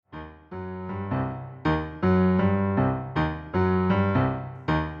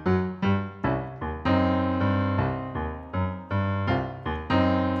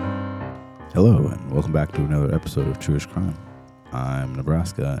Welcome back to another episode of Truish Crime. I'm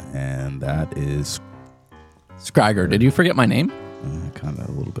Nebraska, and that is Scriger. Did you forget my name? kind of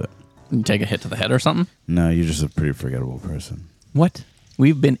a little bit. You take a hit to the head or something? No, you're just a pretty forgettable person. What?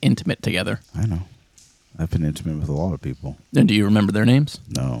 We've been intimate together. I know. I've been intimate with a lot of people. And do you remember their names?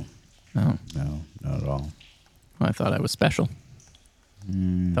 No, No. not at all. Well, I thought I was special.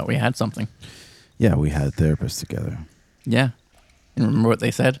 Thought we had something. Yeah, we had therapists together. Yeah. And remember what they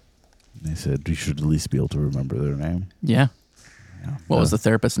said? They said you should at least be able to remember their name. Yeah. Yeah. What was the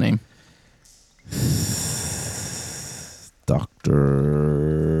therapist's name? Dr.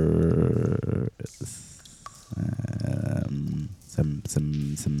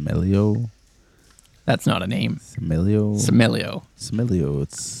 Semilio? That's not a name. Semilio? Semilio.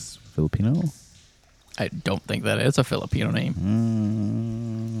 It's Filipino? I don't think that is a Filipino name.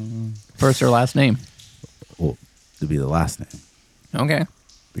 First or last name? Well, to be the last name. Okay.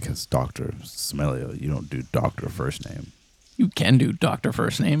 Because Dr. Semilio, you don't do doctor first name. You can do doctor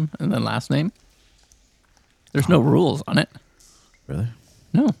first name and then last name. There's no rules on it. Really?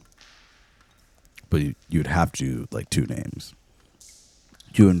 No. But you'd have to do like two names.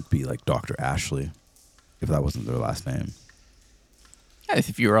 You wouldn't be like Dr. Ashley if that wasn't their last name. Yeah,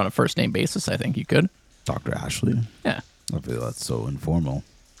 if you were on a first name basis, I think you could. Dr. Ashley? Yeah. I feel that's so informal.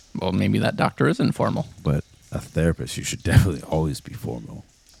 Well, maybe that doctor is informal. But a therapist, you should definitely always be formal.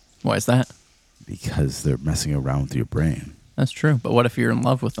 Why is that? Because they're messing around with your brain. That's true. But what if you're in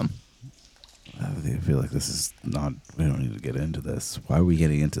love with them? I feel like this is not, we don't need to get into this. Why are we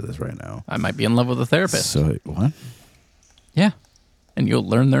getting into this right now? I might be in love with a therapist. So, what? Yeah. And you'll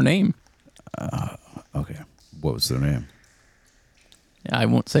learn their name. Okay. What was their name? I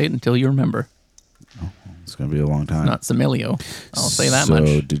won't say it until you remember. It's going to be a long time. Not Semilio. I'll say that So,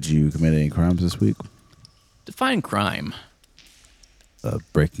 much. did you commit any crimes this week? Define crime.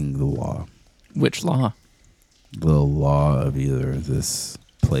 Breaking the law. Which law? The law of either this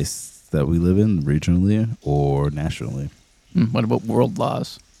place that we live in regionally or nationally. What about world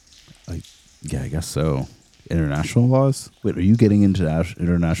laws? Yeah, I guess so. International laws? Wait, are you getting into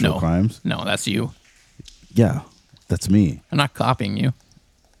international No. crimes? No, that's you. Yeah, that's me. I'm not copying you.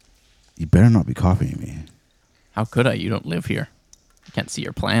 You better not be copying me. How could I? You don't live here. I can't see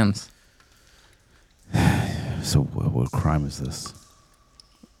your plans. So what crime is this?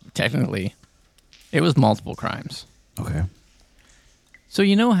 Technically, it was multiple crimes. Okay. So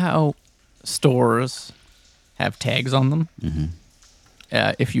you know how stores have tags on them? Mm-hmm.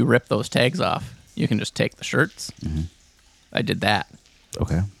 If you rip those tags off, you can just take the shirts. Mm-hmm. I did that.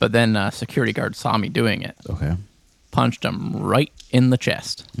 Okay. But then a security guard saw me doing it. Okay. Punched him right in the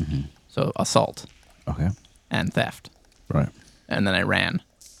chest. Mm-hmm. So assault Okay. and theft. Right. And then I ran.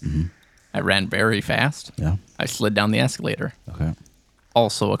 Mm-hmm. I ran very fast. Yeah. I slid down the escalator. Okay.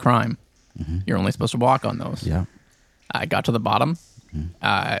 Also a crime. Mm-hmm. You're only supposed to walk on those. Yeah. I got to the bottom.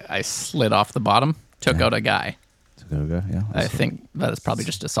 I slid off the bottom, took Yeah. out a guy. It's a good guy. Yeah. I think that is probably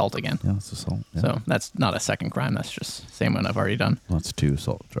just assault again. Yeah, that's assault. Yeah. So that's not a second crime. That's just same one I've already done. Well, that's 2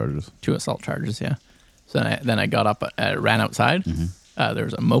 assault charges. 2 assault charges, yeah. So then I got up, ran outside. Mm-hmm. There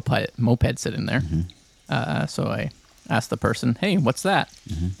was a moped sitting there. Mm-hmm. So I asked the person, hey, what's that?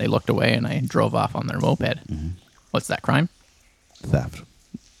 Mm-hmm. They looked away, and I drove off on their moped. Mm-hmm. What's that crime? Theft.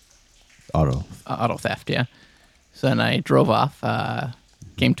 Auto. Auto theft, yeah. So then I drove off,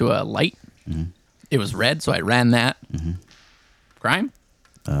 came to a light. Mm-hmm. It was red, so I ran that. Mm-hmm. Crime?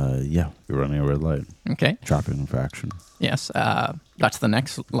 Yeah. You're running a red light. Okay. Traffic infraction. Yes. Got to the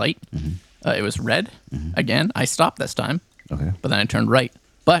next light. Mm-hmm. It was red. Mm-hmm. Again, I stopped this time, Okay. but then I turned right.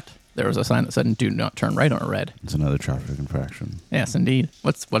 But there was a sign that said, do not turn right on a red. It's another traffic infraction. Yes, indeed.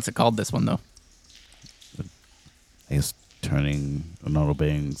 What's it called, this one, though? I guess turning, not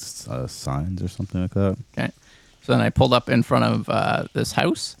obeying signs or something like that. Okay. So then I pulled up in front of this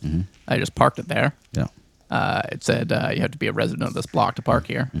house. Mm-hmm. I just parked it there. Yeah. It said you have to be a resident of this block to park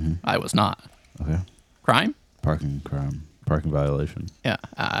here. Mm-hmm. I was not. Okay. Crime? Parking crime. Parking violation. Yeah.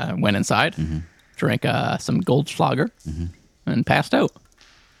 Went inside, Mm-hmm. drank some Goldschlager, Mm-hmm. and passed out.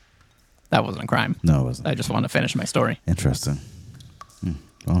 That wasn't a crime. No, it wasn't. I just want to finish my story. Interesting.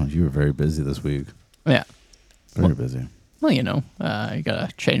 Oh, you were very busy this week. Yeah. Very busy. Well, you know, you got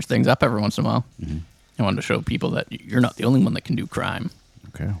to change things up every once in a while. Mm-hmm. I wanted to show people that you're not the only one that can do crime.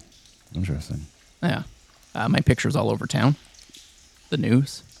 Okay. Interesting. Yeah. My picture's all over town. The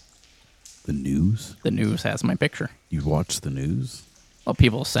news. The news? The news has my picture. You watch the news? Well,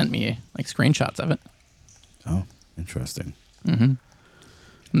 people sent me like screenshots of it. Oh, interesting. And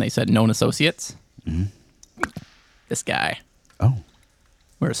they said known associates. Mm-hmm. This guy. Oh.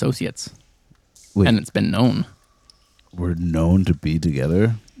 We're associates. Wait, And it's been known. we're known to be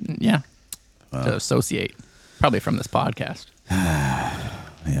together? Yeah. to associate, probably from this podcast.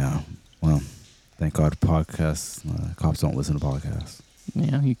 Yeah. Well, thank God podcasts. Cops don't listen to podcasts.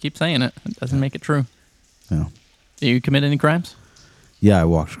 Yeah, you keep saying it. It doesn't make it true. Yeah. Do you commit any crimes? Yeah, I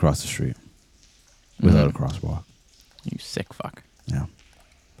walked across the street without a crosswalk. You sick fuck. Yeah.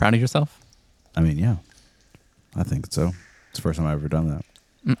 Proud of yourself? I mean, yeah. I think so. It's the first time I've ever done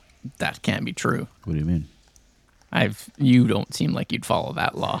that. That can't be true. What do you mean? You don't seem like you'd follow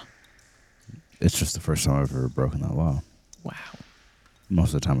that law. It's just the first time I've ever broken that law. Wow.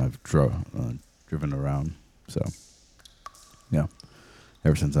 Most of the time I've driven around. So, yeah.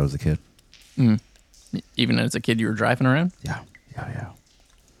 Ever since I was a kid. Even as a kid, you were driving around? Yeah.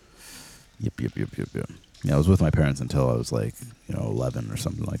 Yep. Yeah, I was with my parents until I was 11 or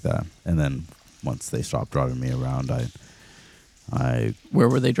something like that. And then once they stopped driving me around, I Where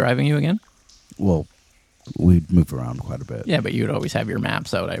were they driving you again? well, we'd move around quite a bit. Yeah, but you'd always have your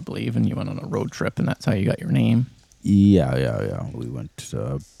maps out, I believe, and you went on a road trip, and that's how you got your name. Yeah. We went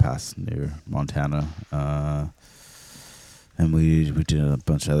past near Montana, and we did a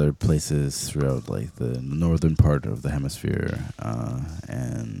bunch of other places throughout the northern part of the hemisphere,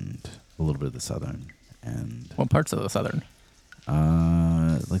 and a little bit of the southern, and What parts of the southern?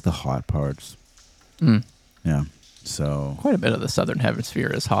 the hot parts. Yeah. So Quite a bit of the southern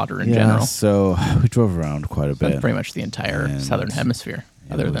hemisphere is hotter in yeah, general. so we drove around quite a bit. That's pretty much the entire And southern hemisphere,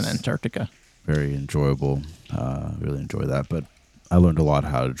 it other than was Antarctica. Very enjoyable. Really enjoy that. But I learned a lot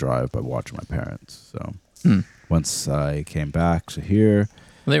how to drive by watching my parents. So once I came back to here,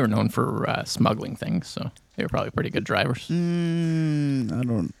 Well, they were known for smuggling things, so they were probably pretty good drivers. I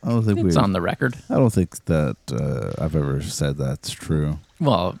don't think It's on the record. I don't think that I've ever said that's true.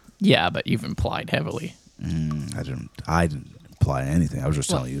 Well, yeah, but you've implied heavily. I didn't imply anything. I was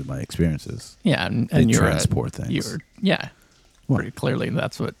just telling you my experiences. Yeah, and They you're transport things. What? Pretty clearly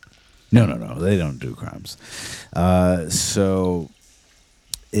that's what. No. They don't do crimes. So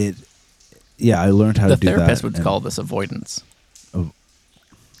I learned how The to do that. therapist would and- call this avoidance. I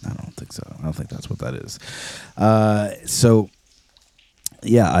don't think so. I don't think that's what that is. I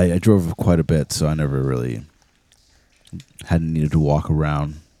drove quite a bit, so I never really hadn't needed to walk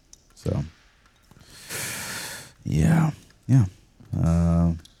around. So, yeah.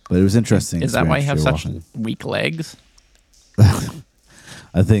 But it was interesting. Is that why you have experience such walking. weak legs?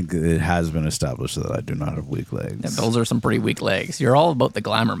 I think it has been established that I do not have weak legs. Yeah, those are some pretty weak legs. You're all about the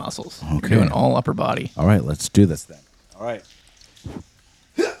glamour muscles. Okay. You're doing all upper body. All right, let's do this then. All right.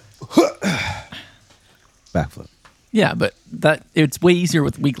 Backflip. Yeah, but it's way easier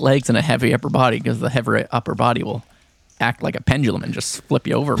with weak legs and a heavy upper body because the heavy upper body will act like a pendulum and just flip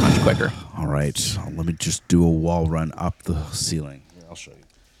you over much quicker. All right, let me just do a wall run up the ceiling. Here, I'll show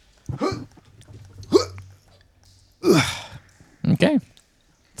you. Okay.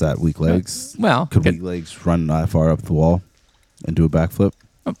 Is that weak legs? Well, Could weak legs run that far up the wall and do a backflip?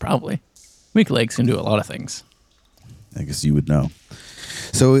 Oh, probably. Weak legs can do a lot of things. I guess you would know.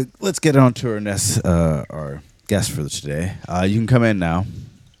 So let's get on to our guest for today. You can come in now.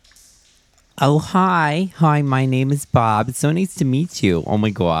 Oh, hi. Hi, my name is Bob. It's so nice to meet you. Oh, my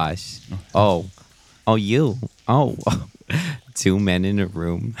gosh. Oh, you. Oh, 2 men in a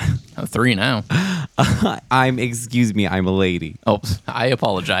room. 3 now. Excuse me, I'm a lady. Oh, I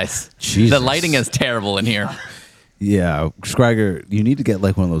apologize. Jesus. The lighting is terrible in here. Yeah, Scragger, you need to get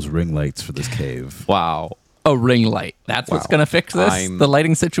one of those ring lights for this cave. Wow. A ring light. That's what's Wow. going to fix this? The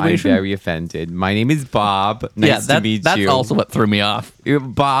lighting situation? I'm very offended. My name is Bob. Nice to meet that's you. also what threw me off.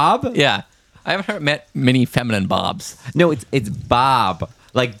 Bob? Yeah. I haven't met many feminine Bobs. No, it's Bob.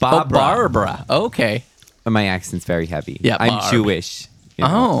 Like Barbara. Oh, Barbara. Okay. My accent's very heavy. Yeah, I'm Barb. Jewish.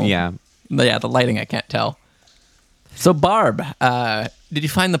 Oh. Yeah. Yeah, the lighting, I can't tell. So, Barb, did you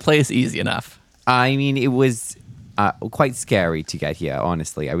find the place easy enough? I mean, it was quite scary to get here.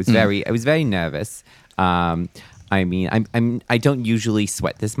 Honestly, I was very nervous. I mean, I don't usually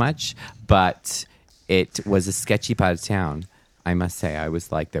sweat this much, but it was a sketchy part of town. I must say, I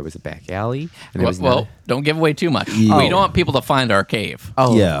was like, there was a back alley, and there was Well, don't give away too much. Yeah. We don't want people to find our cave.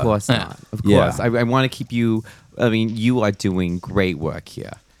 Oh, Yeah. of course Yeah. not. Of Yeah. course, I want to keep you. I mean, you are doing great work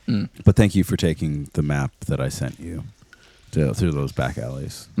here. But thank you for taking the map that I sent you through those back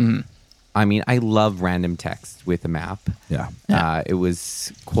alleys. I mean, I love random text with a map. Yeah. It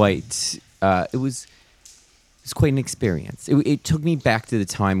was quite. It was quite an experience. It took me back to the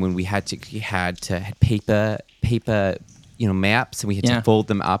time when we had paper, maps, and we had Yeah. to fold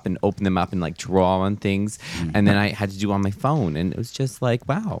them up and open them up and like draw on things, and then I had to do on my phone, and it was just like,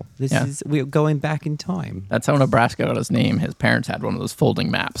 wow, Yeah. we're going back in time. That's how Nebraska got his name. His parents had one of those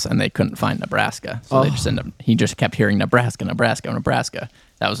folding maps, and they couldn't find Nebraska, so he just kept hearing Nebraska, Nebraska, Nebraska.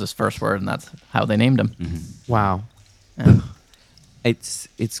 That was his first word, and that's how they named him. Wow. Yeah. It's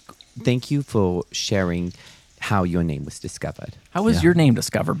thank you for sharing how your name was discovered. How was Yeah. your name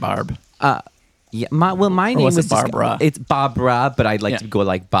discovered, Barb? Yeah, my name was was it Barbara? It's Barbara, but I'd like Yeah. to go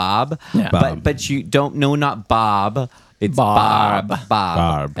like Bob. Yeah. Bob. But you don't know, not Bob. It's Barb. Barb.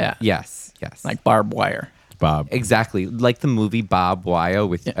 Barb. Yeah, Yes. like barbed wire. Bob. Exactly, like the movie Bob Wire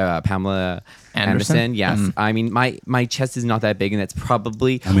with Pamela Anderson. Yes, I mean my chest is not that big, and that's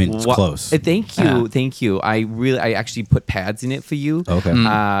probably. I mean, it's close. Thank you, thank you. I actually put pads in it for you.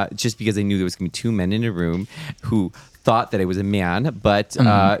 Okay. Just because I knew there was going to be two men in a room who thought that I was a man, but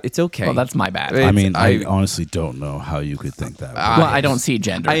it's okay. Well, that's my bad. I mean, I I- honestly don't know how you could think that. Well, I don't see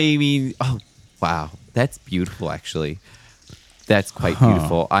gender. I mean, oh wow, that's beautiful. Actually, that's quite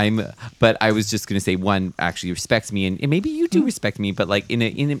beautiful. But I was just gonna say one actually respects me, and maybe you do respect me, but like in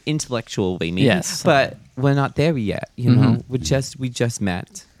an intellectual way, maybe. Yes. But we're not there yet. You know, we just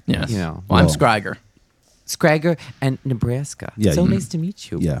met. Yes. You know, Well, I'm Well- Scragger. Scragger and Nebraska. Yeah, So you- nice to meet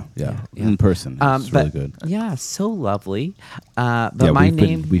you. Yeah. In person, it's really good. Yeah, so lovely. But Yeah, my we've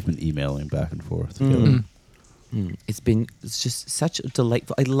name. we've been emailing back and forth together. It's just such a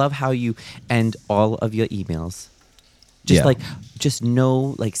delightful. I love how you end all of your emails. Just Yeah. just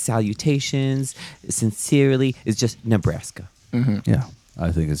no like salutations. Sincerely, it's just Nebraska. Yeah,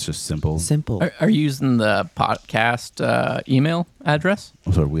 I think it's just simple. Simple. Are you using the podcast email address?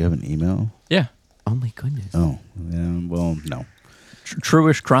 I'm sorry, we have an email. Yeah. Oh my goodness. Oh, yeah. Well, no.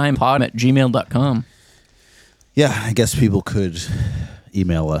 truishcrimepod@gmail.com. Yeah, I guess people could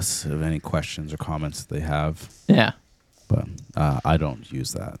email us of any questions or comments that they have, Yeah. but I don't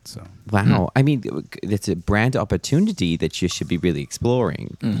use that. So Wow. I mean, it's a brand opportunity that you should be really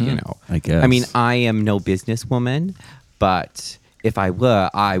exploring. You know. I guess. I mean, I am no businesswoman, but if I were,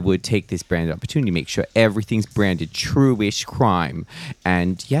 I would take this brand opportunity to make sure everything's branded True-ish Crime.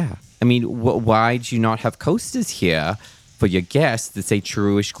 And yeah, I mean, why do you not have coasters here for your guests that say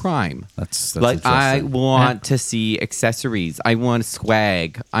True-ish Crime? that's Like, I interesting. want to see accessories. I want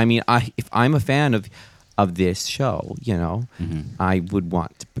swag. I mean, if I'm a fan of this show, you know, I would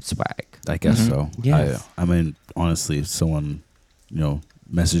want to put swag. I guess so. Yes. I mean, honestly, if someone,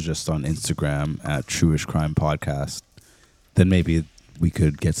 message us on Instagram at True-ish Crime Podcast, then maybe we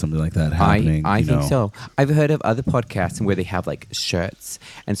could get something like that happening. I you think know. so. I've heard of other podcasts where they have like shirts,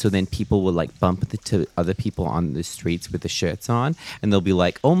 and so then people will like bump to other people on the streets with the shirts on, and they'll be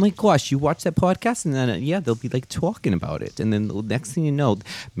like, "Oh my gosh, you watch that podcast?" And then they'll be like talking about it, and then the next thing you know,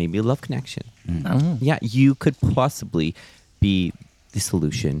 maybe a love connection. Oh. Yeah, you could possibly be the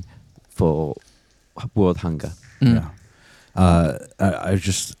solution for world hunger. Yeah.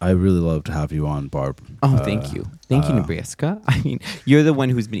 I really love to have you on, Barb. Oh, thank you. Thank you, Nebraska. I mean, you're the one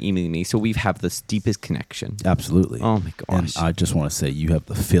who's been emailing me, so we have the deepest connection. Absolutely. Oh my gosh. And I just want to say you have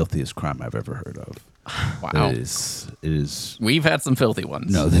the filthiest crime I've ever heard of. Wow. It is. We've had some filthy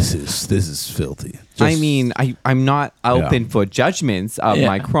ones. No, this is filthy. I Just- mean, I'm not open for judgments of Yeah.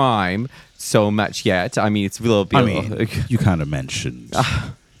 my crime so much yet. I mean, it's a little bit. I mean, you kind of mentioned,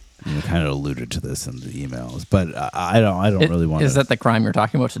 you kind of alluded to this in the emails, but I don't really want. Is that the crime you're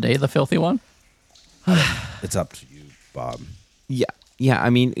talking about today, the filthy one? It's up to you, Bob. yeah.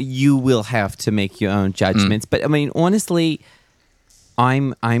 I mean, you will have to make your own judgments. But I mean, honestly,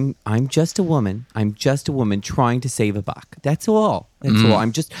 I'm just a woman. I'm just a woman trying to save a buck. That's all. That's all.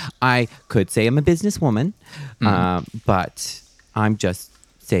 I could say I'm a businesswoman, but I'm just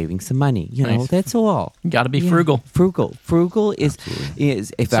saving some money. You know, Nice. that's all. You got to be Yeah. frugal. Frugal is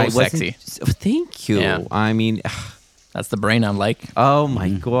if So I wasn't. sexy. Thank you. Yeah. I mean, That's the brain I'm like. oh my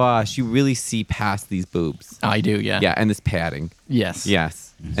gosh, you really see past these boobs. I do, yeah. Yeah, and this padding. Yes.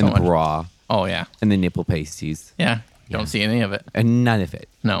 Yes, So and the much. bra Oh, yeah. and the nipple pasties Yeah. Yeah. Don't see any of it. and none of it.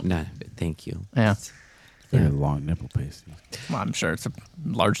 No. none of it. Thank you. Yeah. Very Yeah. long nipple pasty. Well, I'm sure it's a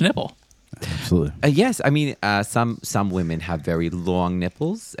large nipple. Absolutely. Yes, I mean, some women have very long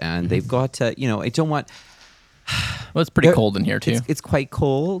nipples, and they've got to. I don't want. Well, it's pretty There- cold in here, too. It's quite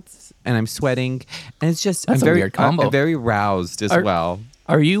cold, and I'm sweating, and it's just That's I'm a very weird combo. I'm very roused as Are- well.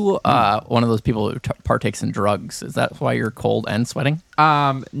 Are you one of those people who partakes in drugs? Is that why you're cold and sweating?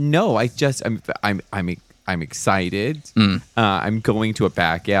 No, I'm excited. I'm going to a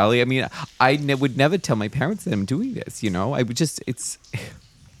back alley. I mean, I would never tell my parents that I'm doing this. I would just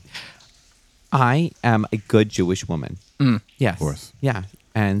I am a good Jewish woman. Yes, Of course. Yeah,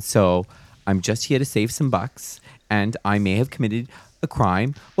 and so I'm just here to save some bucks. and I may have committed a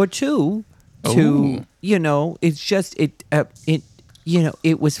crime or two. Ooh. It's just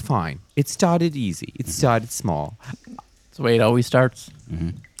it was fine. It started easy. It started small. That's the way it always starts.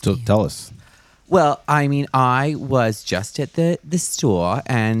 So tell us. Well, I mean, I was just at the store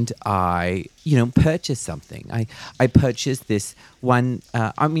and I, purchased something. I purchased this one.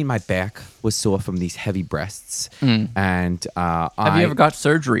 My back was sore from these heavy breasts. And Have you ever got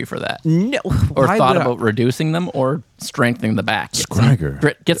surgery for that? No. Or why thought would I- about reducing them or strengthening the back?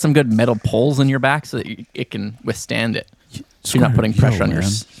 Scriger. Get some good metal poles in your back so that it can withstand it. So you're not putting pressure on your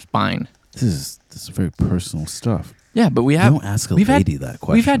spine. This is very personal stuff. Yeah, but we have. don't ask a we've lady had, that We've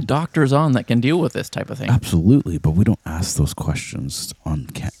question. had doctors on that can deal with this type of thing. Absolutely, but we don't ask those questions on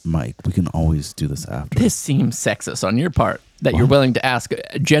mic. We can always do this after. This seems sexist on your part that you're willing to ask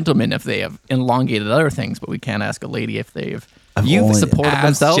a gentleman if they have elongated other things, but we can't ask a lady if they've You've only supported asked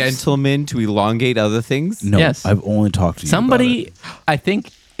themselves. gentlemen to elongate other things? No, Yes. I've only talked to you. Somebody, about it. I think,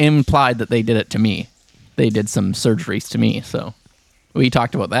 implied that they did it to me. They did some surgeries to me, so we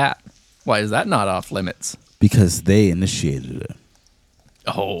talked about that. Why is that not off limits? Because they initiated it.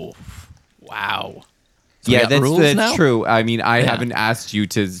 Oh, wow. So we Yeah, got rules now? that's true. I mean, I Yeah. haven't asked you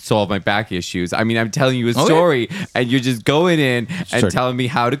to solve my back issues. I mean, I'm telling you a Okay. story, and you're just going in and Sure. telling me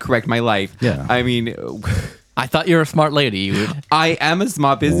how to correct my life. Yeah. I mean, I thought you were a smart lady. You would. I am a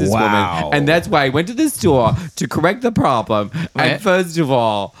smart businesswoman, Wow. and that's why I went to the store to correct the problem. Right. And first of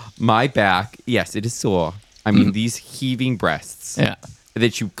all, my back, yes, it is sore. I mean, these heaving breasts Yeah.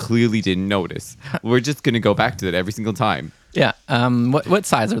 that you clearly didn't notice. We're just going to go back to that every single time. Yeah. What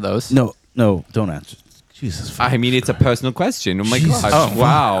size are those? No, don't answer. Jesus. I mean, it's a personal question. Oh my Jesus gosh. fuck,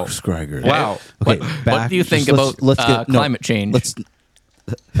 wow. Scriger. Wow. Okay, What do you think just about climate change? Let's.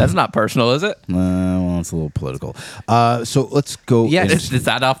 That's not personal, is it? Well, it's a little political. So let's go. Yeah, into- Is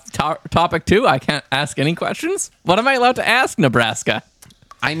that off topic too? I can't ask any questions. What am I allowed to ask, Nebraska?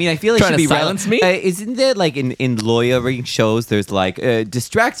 I mean, I feel like Trying should to be silence me? Isn't there like in lawyering shows? There's like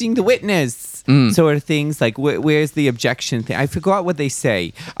distracting the witness sort of things. Like where's the objection thing? I forgot what they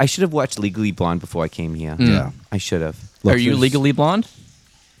say. I should have watched Legally Blonde before I came here. Yeah. I should have. Look, Are you there's- legally blonde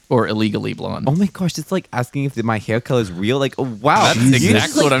or illegally blonde? Oh my gosh, it's like asking if my hair color is real. Like, oh, wow, That's You exactly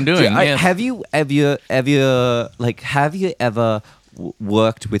just, like, what I'm doing, yes. Have you ever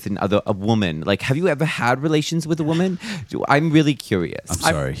worked with a woman? Like, have you ever had relations with a woman? I'm really curious. I'm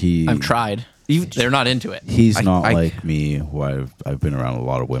sorry. I've tried. They're not into it. He's not I- like me, who I've been around a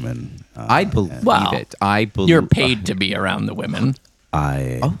lot of women. I believe Wow. it. I believe You're paid to be around the women.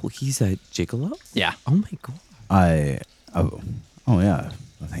 Oh, he's a gigolo? Yeah. Oh my god. Oh yeah.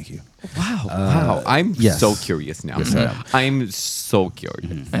 Thank you. Wow. Wow. I'm yes. so curious now. Yes, I am. I'm so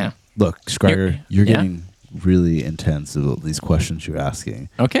curious. Yeah. Look, Scriger, you're yeah. getting really intense about these questions you're asking.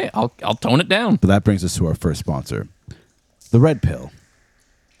 Okay, I'll tone it down. But that brings us to our first sponsor, the Red Pill.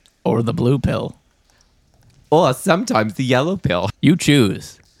 Or the blue pill. Or sometimes the yellow pill. You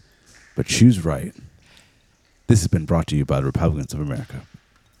choose. But choose right. This has been brought to you by the Republicans of America.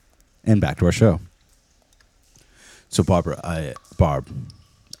 And back to our show. So, Barb,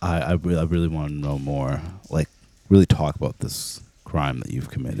 I really want to know more. Like, really talk about this crime that you've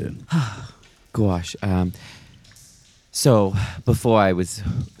committed. Gosh. So before I was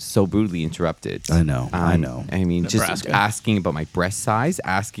so brutally interrupted. I know. I mean, just Nebraska. asking about my breast size,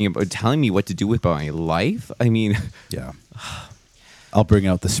 telling me what to do with my life. I mean, Yeah. I'll bring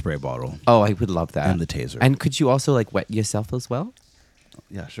out the spray bottle. oh, I would love that. And the taser. And could you also like wet yourself as well?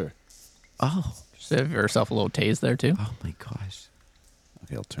 Yeah, sure. Oh, Just have yourself a little tase there too. oh my gosh.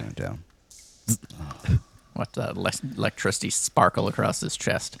 Okay, I'll turn it down. What electricity sparkle across his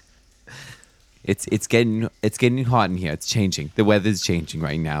chest. It's getting hot in here. It's changing. The weather's changing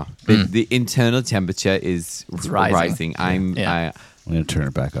right now. The internal temperature is rising. I'm Yeah. I'm going to turn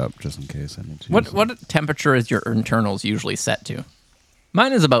it back up just in case I need to. What temperature is your internals usually set to?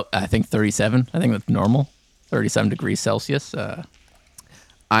 Mine is about, I think, 37. I think that's normal. 37 degrees Celsius. That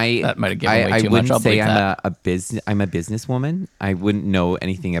might have given away I too much. wouldn't I'll say bleep that. I'm a businesswoman. I wouldn't know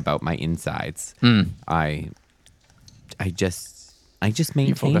anything about my insides. I just maintain.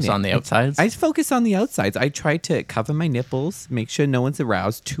 You focus it. on the outsides? I focus on the outsides. I try to cover my nipples, make sure no one's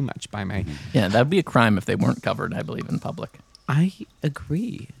aroused too much by my. Yeah, that would be a crime if they weren't covered, I believe, in public. I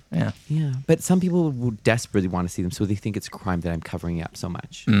agree. Yeah. Yeah, but some people would desperately want to see them, so they think it's a crime that I'm covering up so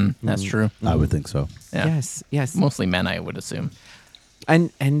much. That's true. I would think so. Yeah. Yes. Mostly men, I would assume.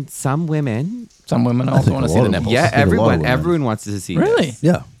 And some women. Some women also think want a to see lot the of nipples. them. Yeah, I think a lot of women. everyone wants to see. Really? This.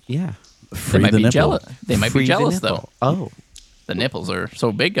 Yeah. Yeah. They might be jealous. They might Free be the jealous, nipple. though. Oh. The nipples are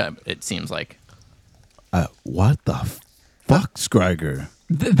so big, it seems like. What the fuck, Scriger?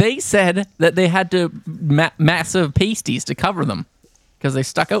 They said that they had to massive pasties to cover them because they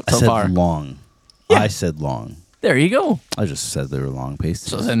stuck out I so said far. long. Yeah. I said long. There you go. I just said they were long pasties.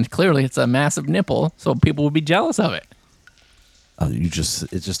 So then clearly it's a massive nipple, so people would be jealous of it. It's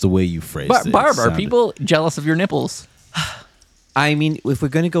just the way you phrased it. Barb, are sounded- people jealous of your nipples? I mean, if we're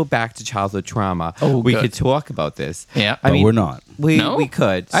going to go back to childhood trauma, Oh, we good. could talk about this. Yeah. I But mean, we're not. No? We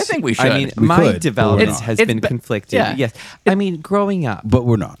could. I think we should. I mean, We my could, but we're development not. has It's been be- conflicted. yeah. Yes. I mean, growing up. But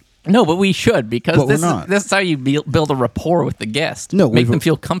we're not. No, but we should because But we're this not. is how you build a rapport with the guest. No, Make we've- them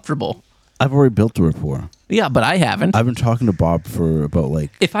feel comfortable. I've already built a rapport. Yeah, but I haven't. I've been talking to Bob for about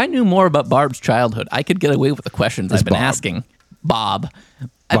like If I knew more about Barb's childhood, I could get away with the questions It's I've been Bob. asking. Bob.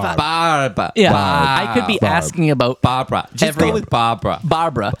 If I- Barbara. yeah, Barb. I could be Barb. asking about Barbara. Just go with Barbara.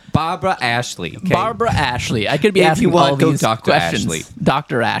 Barbara. Barbara Ashley. Okay? Barbara Ashley. I could be If asking you want, all go these Dr. questions. Ashley.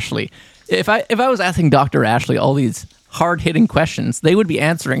 Dr. Ashley. If I was asking Dr. Ashley all these hard-hitting questions, they would be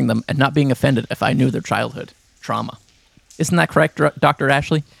answering them and not being offended if I knew their childhood trauma. Isn't that correct, Dr.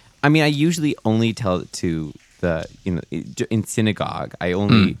 Ashley? I mean, I usually only tell it to the, in synagogue. I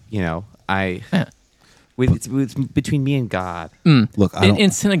only, Yeah. it's between me and God. look, I don't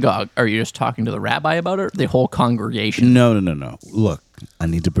In synagogue, are you just talking to the rabbi about it? Or the whole congregation. No. Look, I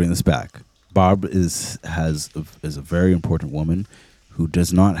need to bring this back. Barb is a very important woman who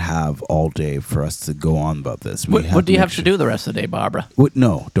does not have all day for us to go on about this. What do you have to do the rest of the day, Barbara? What?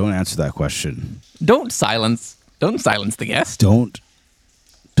 No, don't answer that question. Don't silence the guest. Don't.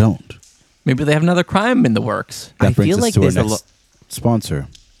 Maybe they have another crime in the works. That I brings feel us like to our there's a next sponsor,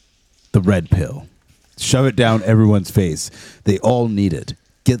 the Red Pill. Shove it down everyone's face. They all need it.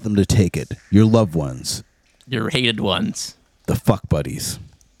 Get them to take it. Your loved ones, Your hated ones, the fuck buddies,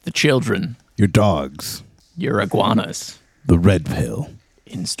 the children, your dogs. your iguanas. The Red Pill.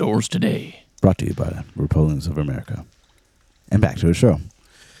 In stores today. Brought to you by Republicans of America. And back to the show.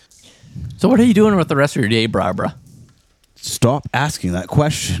 So what are you doing with the rest of your day, Barbara? Stop asking that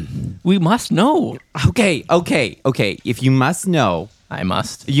question. We must know. Okay. If you must know, I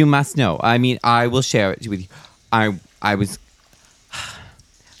must. you must know. I mean, I will share it with you. I was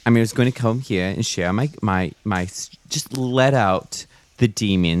going to come here and share my just let out the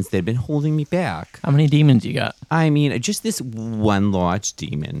demons that have been holding me back. How many demons you got? I mean, just this one large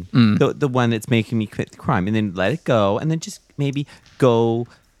demon, the one that's making me commit the crime, and then let it go, and then just maybe go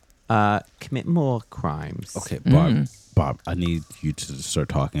commit more crimes. Okay, Bob, I need you to start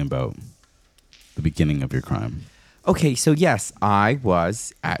talking about the beginning of your crime. Okay, so yes, I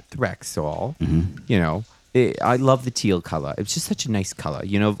was at the Rexall. I love the teal color. It's just such a nice color.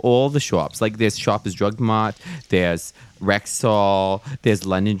 Of all the shops, like there's Shoppers Drug Mart, there's Rexall, there's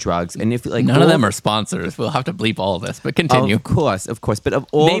London Drugs, and if like None of them are sponsors. We'll have to bleep all of this, but continue. Of course. But of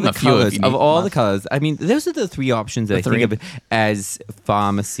all Name the a few if colors, you of need all one. the colors, I mean, those are the three options that The I think three? of as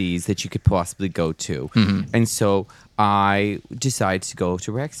pharmacies that you could possibly go to. And so I decided to go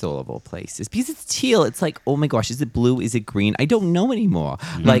to Rexall of all places because it's teal. It's like, oh my gosh, is it blue? Is it green? I don't know anymore.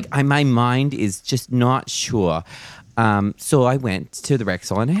 Like my mind is just not sure. So I went to the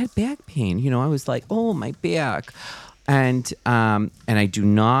Rexall and I had back pain. I was like, oh, my back. And I do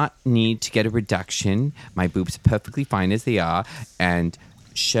not need to get a reduction. My boobs are perfectly fine as they are. And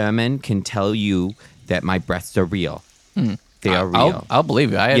Sherman can tell you that my breasts are real. They are real. I'll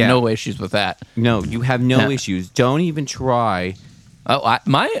believe you. I had Yeah. no issues with that. No, you have no Yeah. issues. Don't even try. Oh,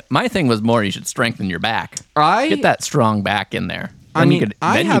 my thing was more you should strengthen your back. I Get that strong back in there. I Then mean, you could,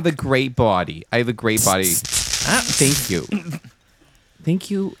 I then you have a great body. I have a great body. Thank you. Thank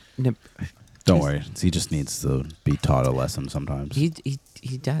you. Don't worry. He just needs to be taught a lesson sometimes. He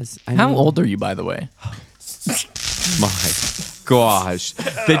does. I How mean, old are you, by the way? My gosh,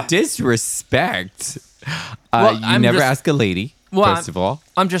 the disrespect. Well, you I'm never just- ask a lady. Well, first of all,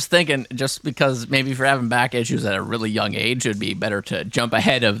 I'm just thinking, just because maybe if you're having back issues at a really young age, it'd be better to jump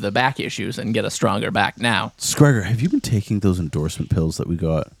ahead of the back issues and get a stronger back now. Scragger, have you been taking those endorsement pills that we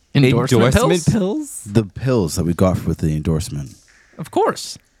got? Endorsement pills? pills. The pills that we got with the endorsement. Of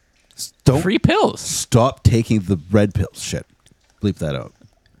course. Don't Free pills. stop taking the red pills. Shit. Bleep that out.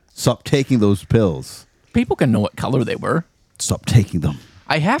 Stop taking those pills. People can know what color they were. Stop taking them.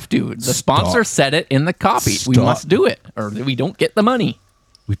 I have to. The Stop. sponsor said it in the copy. We Stop. must do it, or we don't get the money.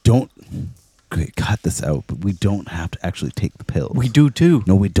 We don't. Okay, cut this out, but we don't have to actually take the pills. We do too.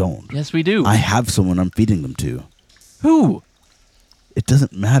 No, we don't. Yes, we do. I have someone I'm feeding them to. Who? It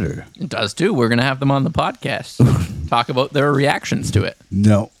doesn't matter. It does too. We're gonna have them on the podcast. Talk about their reactions to it.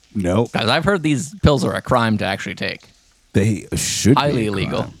 No. Because I've heard these pills are a crime to actually take. They should Highly be a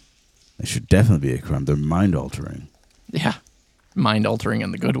illegal. crime. They should definitely be a crime. They're mind altering. Yeah. Mind altering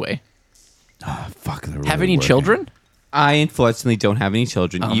in the good way. Fuck. They're Have really any working. children? I unfortunately don't have any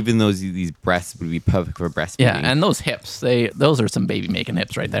children, even though these breasts would be perfect for breastfeeding. Yeah, and those hips, those are some baby making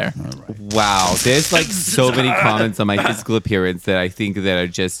hips right there. Wow, there's like so many comments on my physical appearance that I think that are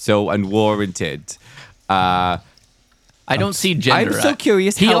just so unwarranted. I don't see gender. I'm so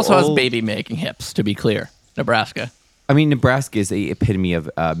curious. He how also has old- baby making hips, to be clear. Nebraska. I mean, Nebraska is the epitome of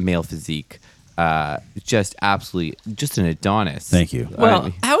male physique. Just absolutely, just an Adonis. Thank you.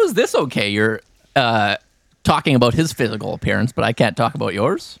 Well, how is this okay? You're talking about his physical appearance, but I can't talk about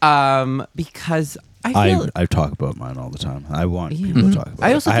yours. Because I feel. I talk about mine all the time. I want people to talk about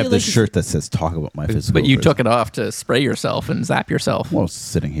I it. also I have feel this like shirt that says "Talk about my physical." But you appearance. took it off to spray yourself and zap yourself. Well, it's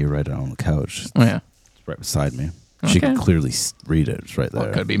sitting here right on the couch, Oh, yeah. right beside me. She Okay. can clearly read it. It's right there.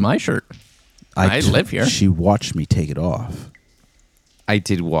 Well, it could be my shirt. I did- live here. She watched me take it off. I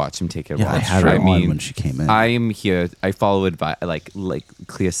did watch him take it. Yeah, I off. had her on when she came in. I am here. I follow advice, like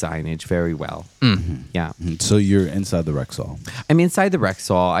clear signage very well. Yeah. So you're inside the Rexall. I'm inside the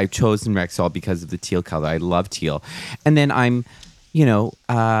Rexall. I've chosen Rexall because of the teal color. I love teal. And then I'm,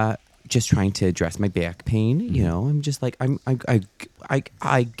 just trying to address my back pain. You know, I'm just like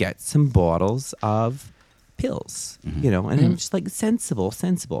I get some bottles of pills. And I'm just like sensible.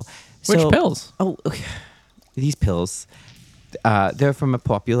 Which So- pills? Oh, okay. These pills. They're from a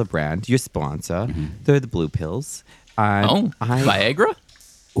popular brand. Your sponsor. They're the blue pills. Viagra?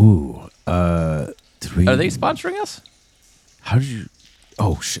 Ooh. Did we, Are they sponsoring us? How did you?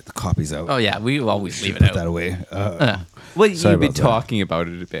 Oh shit! The copy's out. Oh, yeah. We always leave it Put out. that away. Well, Sorry you've been about that. talking about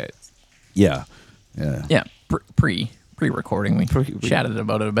it a bit. Yeah. Yeah. Pre-recording. We chatted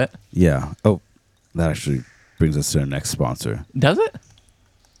about it a bit. Yeah. Oh, that actually brings us to our next sponsor, Does it?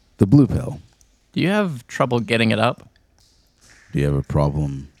 the Blue Pill. Do you have trouble getting it up? Do you have a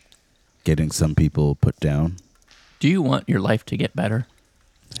problem getting some people put down? Do you want your life to get better?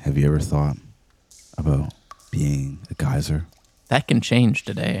 Have you ever thought about being a geyser? That can change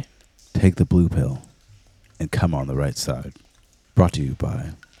today. Take the Blue Pill and come on the right side. Brought to you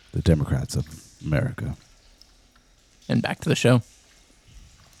by the Democrats of America. And back to the show.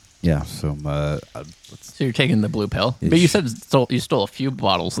 Yeah, so So you're taking the blue pill. Ish. But you said you stole a few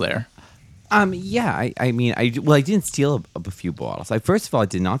bottles there. Yeah. I mean, I didn't steal a few bottles. First of all, I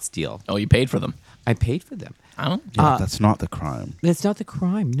did not steal. Oh, you paid for them. I paid for them. Oh. yeah, that's not the crime. That's not the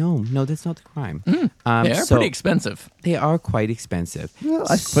crime. No, that's not the crime. They are So pretty expensive. They are quite expensive. Well,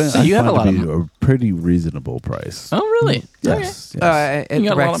 I you have find a lot to of be a pretty reasonable price. Oh, really? Yes. yes. At You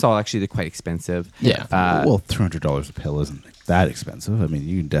got a lot of- Rexall, actually, they're quite expensive. Yeah. Well, $300 a pill isn't that expensive. I mean,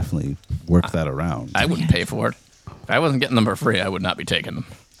 you can definitely work that around. I wouldn't pay for it. If I wasn't getting them for free, I would not be taking them.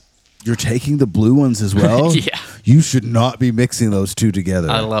 You're taking the blue ones as well? Yeah. You should not be mixing those two together.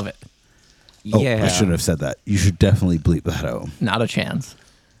 I love it. Oh, Yeah. I shouldn't have said that. You should definitely bleep that out. Not a chance.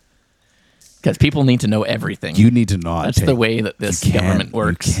 Because people need to know everything. You need to not. That's the way that this you can't- government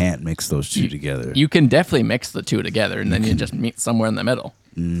works. You can't mix those two together. You can definitely mix the two together, and then you just meet somewhere in the middle.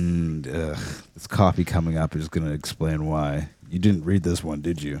 This copy coming up is going to explain why. You didn't read this one,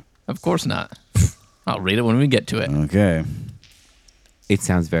 did you? Of course not. I'll read it when we get to it. Okay. It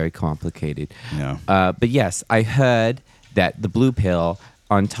sounds very complicated. Yeah. But yes, I heard that the blue pill,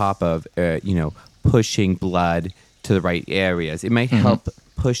 on top of pushing blood to the right areas, it might help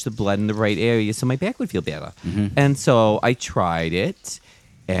push the blood in the right areas, so my back would feel better. And so I tried it,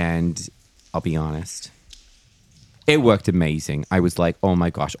 and I'll be honest, it worked amazing. I was like, oh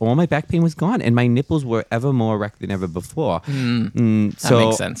my gosh, all my back pain was gone, and my nipples were ever more erect than ever before. So,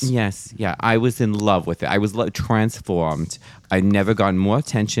 makes sense. Yes, yeah, I was in love with it. I was transformed. I never gotten more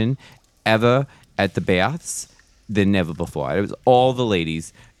attention ever at the baths than never before. It was all the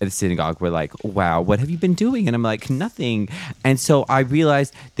ladies at the synagogue were like, wow, what have you been doing? And I'm like, nothing. And so I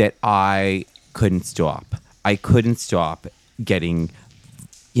realized that I couldn't stop. I couldn't stop getting,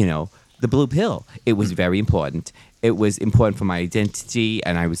 the blue pill. It was very important. It was important for my identity,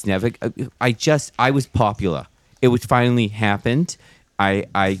 and I was never, I was popular. It was finally happened.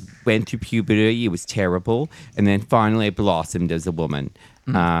 I went through puberty. It was terrible. And then finally I blossomed as a woman.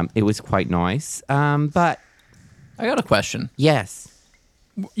 It was quite nice. But I got a question. yes.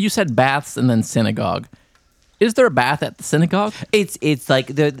 You said baths and then synagogue. Is there a bath at the synagogue? It's like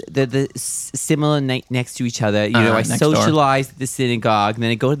the similar next to each other. I next door. socialize at the synagogue, and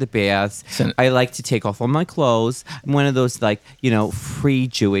then I go to the baths. I like to take off all my clothes. I'm one of those free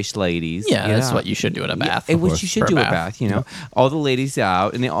Jewish ladies. Yeah, that's what you should do at a bath. Yeah, what you should For a do at a bath. bath. All the ladies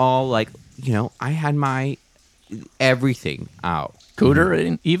out, and they all I had my everything out.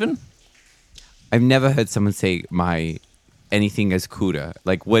 Cooter even? I've never heard someone say my anything as kuda.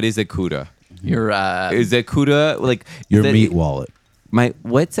 Like, what is a kuda? Your Is a kuda like Your is that- meat wallet. My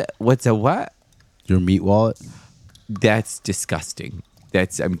what's a what? Your meat wallet. That's disgusting.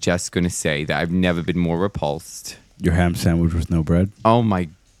 I'm just going to say that I've never been more repulsed. Your ham sandwich with no bread? Oh my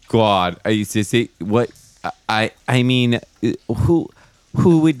God. I used to say, what? I mean, who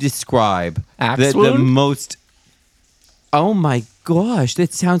would describe Axe the wound? most, oh my gosh,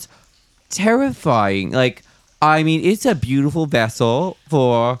 that sounds terrifying. Like, I mean, it's a beautiful vessel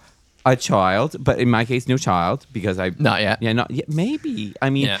for a child, but in my case, no child because Not yet. Yeah, not yet. Maybe. I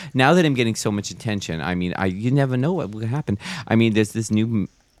mean, Yeah. now that I'm getting so much attention, I mean, you never know what will happen. I mean, there's this new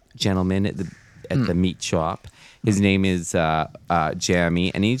gentleman at the meat shop. His name is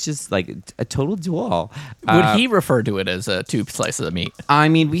Jeremy, and he's just like a total doll. Would he refer to it as 2 slices of meat? I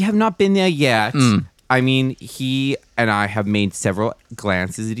mean, we have not been there yet. I mean, he and I have made several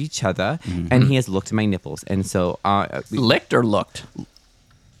glances at each other, and he has looked at my nipples, and so we Licked or looked?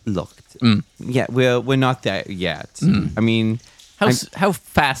 looked. Yeah, we're not there yet. I mean, How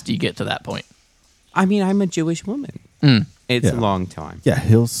fast do you get to that point? I'm a Jewish woman. It's Yeah. a long time. Yeah,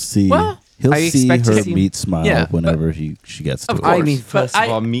 he'll see. Well, he'll I see expect to her see- meat smile Yeah, whenever she gets to Of it. course. I mean, But first of I-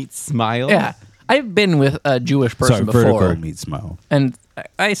 all, meat smile. Yeah. I've been with a Jewish person Sorry, before. vertical meat smile. And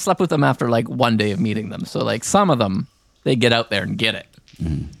I slept with them after like one day of meeting them. So like some of them, they get out there and get it.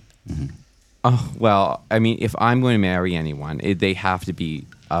 Oh, well, I mean, if I'm going to marry anyone, they have to be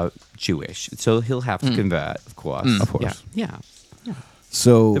Jewish. So he'll have to convert, of course. Of course. Yeah.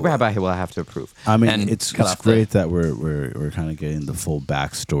 So The rabbi will have to approve. I mean, And it's cut off the- great that we're kind of getting the full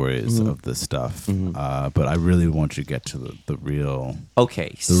backstories of this stuff, but I really want you to get to the real,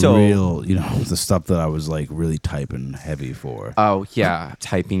 Okay, the so real, the stuff that I was like really typing heavy for. oh yeah,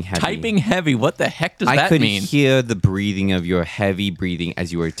 typing heavy. Typing heavy. What the heck does I that could mean? hear the breathing of your heavy breathing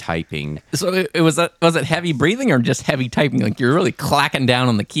as you were typing. So was it heavy breathing or just heavy typing? Like you're really clacking down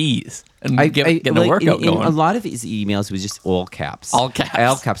on the keys and getting the like, workout in going. a lot of his emails was just all caps. All caps.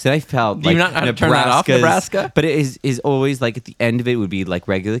 All caps. And I felt Do you like not know how to turn that off, Nebraska's- Nebraska? But it is always like at the end of it would be like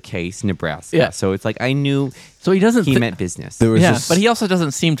regular case Nebraska. Yeah. So it's like I knew So he doesn't. he meant business. There was Yeah, just, but he also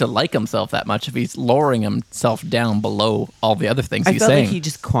doesn't seem to like himself that much if he's lowering himself down below all the other things I he's felt saying. like he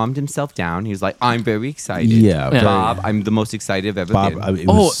just calmed himself down. He was like, I'm very excited. Yeah, very- Bob, I'm the most excited I've ever Bob. been. I mean, it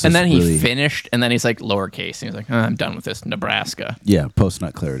Oh, was and just then he really- finished, and then he's like lowercase. And he was like, I'm done with this Nebraska. Yeah, post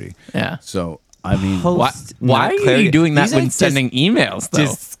nut clarity. Yeah. So I mean, Post- Why not are clarity. you doing that These are when just sending emails, though?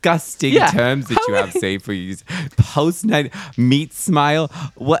 disgusting Yeah. terms that How you have many- saved for use. Post night meat smile.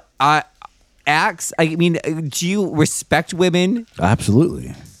 What acts? I mean, do you respect women?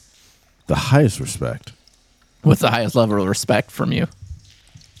 absolutely, the highest respect What's the highest level of respect from you?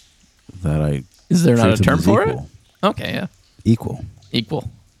 that I Is there not treat a them term as for equal. it? Okay, yeah. Equal. Equal.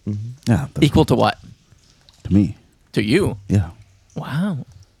 Yeah, that's Equal to what? to me. To you? Yeah, Wow.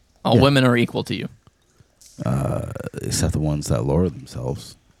 All Yeah. women are equal to you. except the ones that lower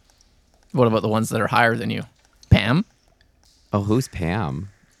themselves. What about the ones that are higher than you? Pam? Oh, who's Pam?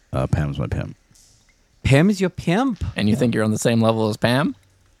 Pam's my pimp. Pam is your pimp. And you think you're on the same level as Pam?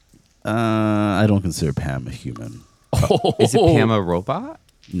 I don't consider Pam a human. Is it Pam a robot?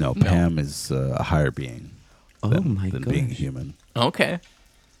 No, Pam is a higher being Oh than, my than being gosh. human. Okay.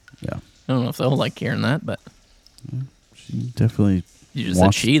 Yeah, I don't know if they'll like hearing that, but she definitely. you just said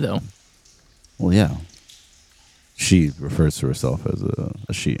wants- she, though. Well, yeah. She refers to herself as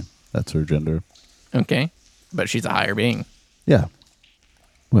a she. That's her gender. Okay. But she's a higher being. Yeah.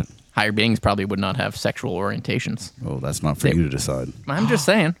 What? Higher beings probably would not have sexual orientations. Oh, that's not for They- you to decide. I'm just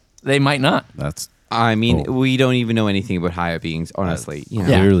saying. They might not. That's I mean, Oh. we don't even know anything about higher beings, honestly. You know?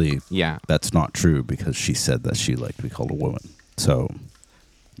 Yeah. clearly Yeah. that's not true because she said that she liked to be called a woman. So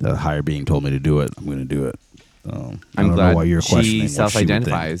the higher being told me to do it. I'm going to do it. I I'm don't glad know why you're questioning she what she would think.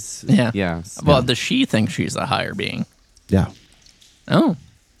 self-identifies. Yeah. Yes. Well, does she think she's a higher being? Yeah. Oh.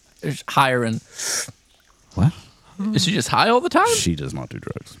 There's higher and What? is she just high all the time? She does not do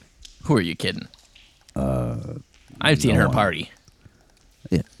drugs. Who are you kidding? I've seen no her one. party.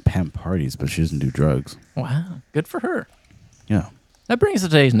 Yeah, Pam parties, but she doesn't do drugs. Wow. Good for her. Yeah. That brings us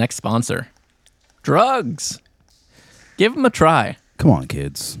to today's next sponsor. Drugs. Give them a try. Come on,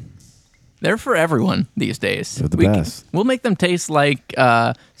 kids. They're for everyone these days. They're the best. We'll make them taste like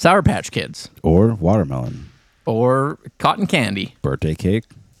Sour Patch Kids Or watermelon, or cotton candy, birthday cake,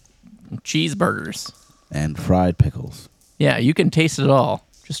 cheeseburgers. and fried pickles. Yeah, you can taste it all.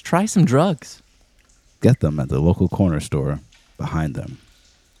 Just try some drugs. Get them at the local corner store behind them.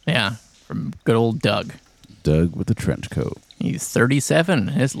 Yeah, from good old Doug. Doug with the trench coat. He's 37.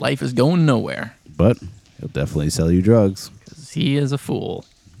 His life is going nowhere But he'll definitely sell you drugs. 'cause he is a fool.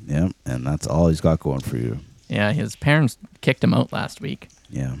 Yeah, and that's all he's got going for you. Yeah, his parents kicked him out last week.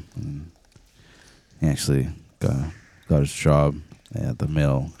 Yeah. And he actually got his job at the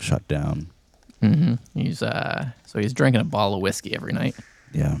mill shut down. He's drinking a bottle of whiskey every night.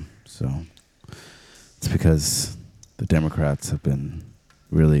 Yeah, so it's because the Democrats have been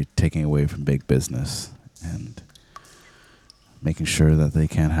really taking away from big business and making sure that they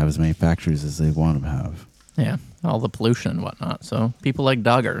can't have as many factories as they want to have. Yeah, all the pollution and whatnot. So people like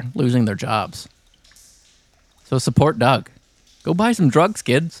Doug are losing their jobs. So support Doug. Go buy some drugs,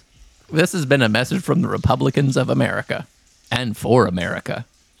 kids. This has been a message from the Republicans of America and for America.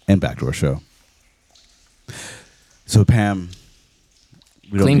 And back to our show. So Pam,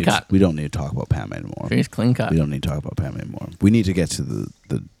 we don't need to talk about Pam anymore. She's clean cut. We don't need to talk about Pam anymore. We need to get to the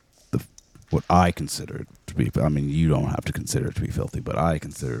what I consider to be. I mean, you don't have to consider it to be filthy, but I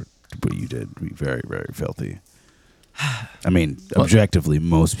consider what you did to be very, very filthy. I mean, objectively,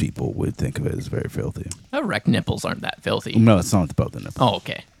 most people would think of it as very filthy. Erect nipples aren't that filthy. No, it's not about the nipple. Oh,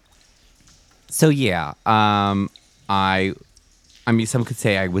 okay. So yeah, I mean, some could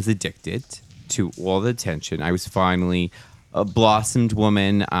say I was addicted to all the attention. I was finally a blossomed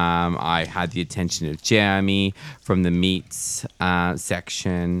woman. I had the attention of Jeremy from the meats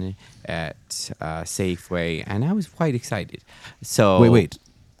section at Safeway, and I was quite excited. So Wait.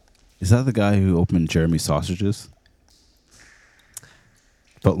 Is that the guy who opened Jeremy Sausages?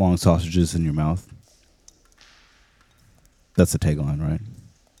 Foot-long sausages in your mouth? That's the tagline, right?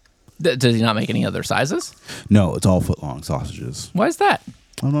 Does he not make any other sizes? No, it's all foot-long sausages. Why is that?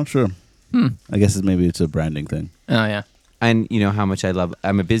 I'm not sure. I guess maybe it's a branding thing. Oh, yeah. And you know how much I love.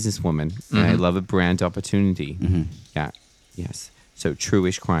 I'm a businesswoman, and I love a brand opportunity. Yeah, yes. So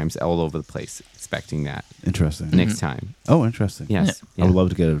True-ish Crimes all over the place, expecting that Interesting. next time. Oh, interesting. Yes, I would love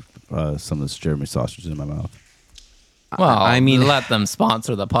to get some of this Jeremy sausages in my mouth. Well, I mean, let them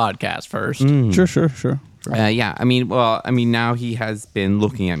sponsor the podcast first. Sure. yeah. I mean, now he has been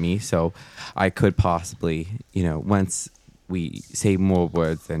looking at me, so I could possibly, once we say more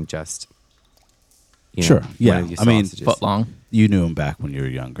words than just, Sure. Yeah. one of your I mean, sausages. Foot long. You knew him back when you were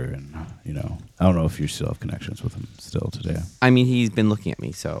younger, and I don't know if you still have connections with him still today. I mean, he's been looking at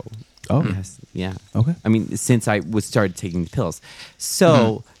me, so. Oh. Yes, yeah. Okay. I mean, since I started taking the pills,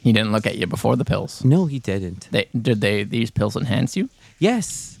 so He didn't look at you before the pills. no, he didn't. These pills enhance you?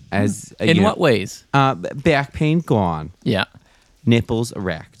 Yes, as In what ways? back pain gone, Yeah. nipples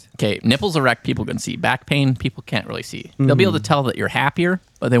erect. Okay, nipples erect, people can see. Back pain, people can't really see. They'll be able to tell that you're happier,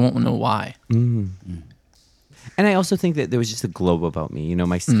 but they won't know why. And I also think that there was just a glow about me.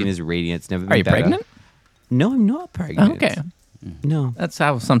 My skin is radiant. It's never been Are you better. pregnant? No, I'm not pregnant. Okay. No. That's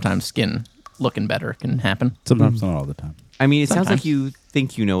how sometimes skin looking better can happen. Sometimes, not all the time. I mean, it sounds like Sometimes. you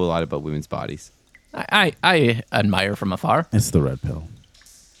think you know a lot about women's bodies. I admire from afar. It's the red pill.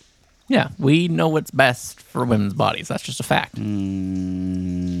 Yeah, we know what's best for women's bodies. That's just a fact. He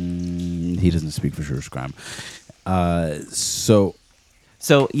doesn't speak for Sure Crime. So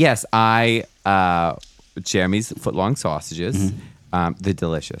So, yes, Jeremy's footlong sausages, they're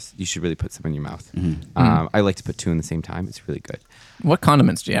delicious. You should really put some in your mouth. I like to put two in the same time. It's really good. What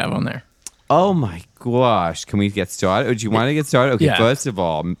condiments do you have on there? Oh my gosh. Can we get started? Or do you want to get started? Okay, Yeah. first of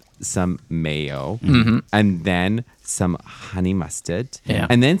all, some mayo, and then some honey mustard, Yeah.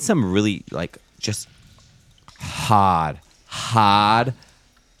 and then some really just hard,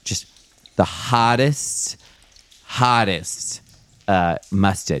 just the hottest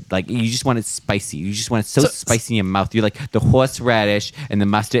mustard. Like, you just want it spicy. You just want it so spicy in your mouth. You're like the horseradish and the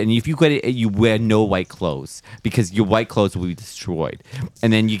mustard. And if you get it, you wear no white clothes because your white clothes will be destroyed.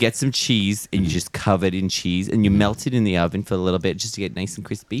 And then you get some cheese and you just cover it in cheese and you melt it in the oven for a little bit just to get nice and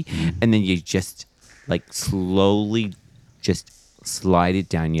crispy. And then you just slowly just slide it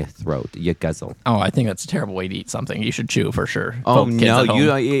down your throat, your guzzle. Oh, I think that's a terrible way to eat something. You should chew for sure. Oh, Kids no, at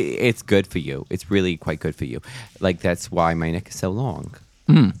home. it's good for you. It's really quite good for you. That's why my neck is so long.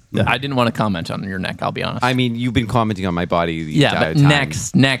 I didn't want to comment on your neck, I'll be honest. I mean, you've been commenting on my body the yeah, entire but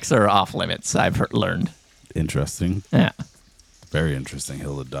time. necks are off limits, I've learned. interesting. Yeah. Very interesting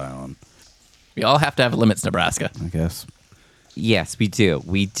hill to die on, We all have to have limits, Nebraska. I guess. Yes, we do.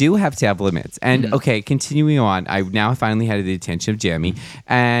 We do have to have limits. And okay, continuing on, I now finally had the attention of Jeremy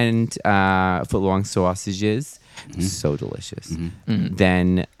and footlong sausages, so delicious.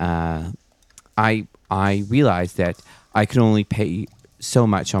 Then I realized that I could only pay so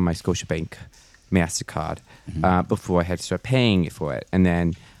much on my Scotiabank MasterCard before I had to start paying for it. And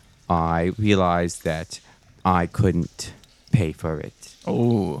then I realized that I couldn't pay for it.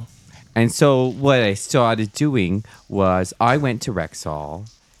 Oh. And so what I started doing was I went to Rexall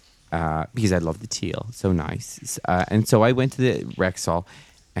because I love the teal, so nice. And so I went to the Rexall,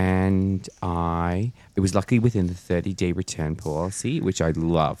 and it was luckily within the 30-day return policy, which I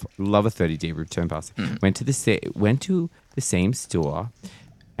love a 30-day return policy. Went to the same store,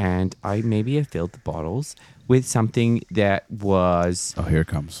 and I maybe have filled the bottles with something that was. Oh, here it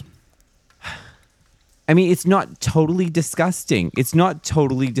comes. I mean, it's not totally disgusting. It's not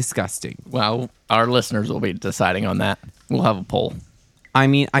totally disgusting. Well, our listeners will be deciding on that. We'll have a poll. I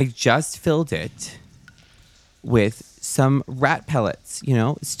mean, I just filled it with some rat pellets. You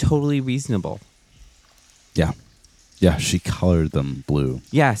know, it's totally reasonable. Yeah. Yeah, she colored them blue.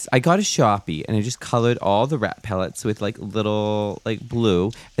 Yes, I got a Sharpie and I just colored all the rat pellets with like little like blue,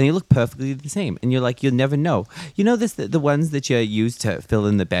 and they look perfectly the same. And you're like, you'll never know. You know this the ones that you use to fill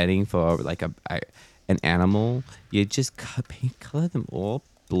in the bedding for like an animal. You just paint color them all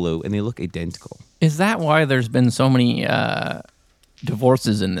blue, and they look identical. Is that why there's been so many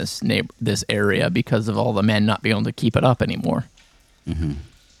divorces in this area, because of all the men not being able to keep it up anymore?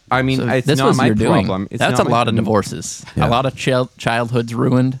 I mean, So it's this not was my your doing. problem. It's That's not a my- lot of divorces. Yeah. A lot of childhoods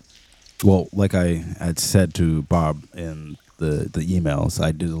ruined. Well, like I had said to Bob in the emails,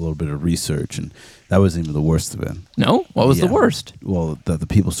 I did a little bit of research, and that wasn't even the worst of it. No? What was the Yeah. worst? Well, the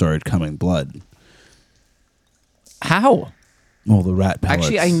people started coming blood. How? Well, the rat pellets.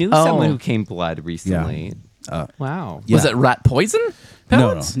 Actually, I knew Oh. someone who came blood recently. Wow. Yeah. Was it rat poison?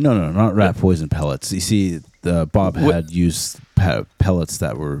 Pellets? No, not rat poison pellets. You see, Bob had used pellets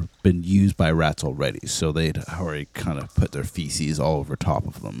that were been used by rats already, so they'd already kind of put their feces all over top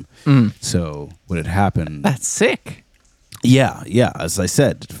of them. So what had happened? That's sick. Yeah. As I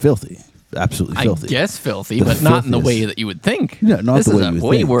said, filthy, absolutely filthy. I guess filthy, The but not in the filthiest. way that you would think. Yeah, not this the is way a you would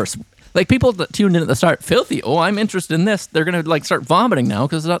way think. worse. Like people that tuned in at the start, filthy. Oh, I'm interested in this. They're gonna like start vomiting now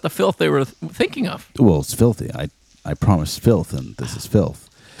because it's not the filth they were thinking of. Well, it's filthy. I promised filth, and this is filth.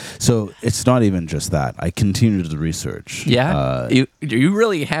 So it's not even just that. I continued the research. Yeah, you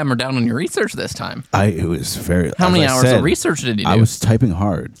really hammered down on your research this time. It was very. How as many I hours said, of research did you do? I was typing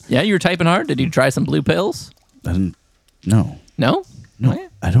hard. Yeah, you were typing hard. Did you try some blue pills? I didn't. No, No. no, Oh, yeah.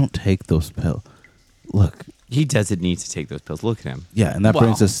 I don't take those pills. Look, He doesn't need to take those pills. Look at him. yeah, and that Well.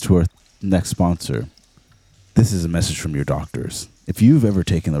 brings us to our next sponsor. This is a message from your doctors. If you've ever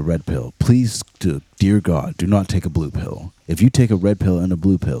taken a red pill, please, dear God, do not take a blue pill. If you take a red pill and a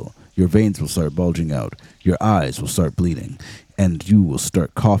blue pill, your veins will start bulging out, your eyes will start bleeding, and you will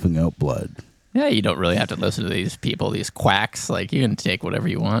start coughing out blood. Yeah, you don't really have to listen to these people, these quacks. Like you can take whatever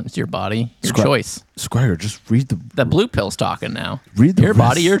you want. It's your body, your Scri- choice. Squire, just read The blue pill's talking now. Read the your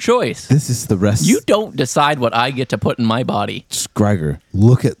body, rest. your choice. This is the rest. You don't decide what I get to put in my body. Scriger,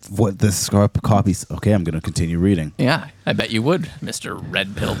 look at what this copy's. Okay, I'm going to continue reading. Yeah, I bet you would, Mr.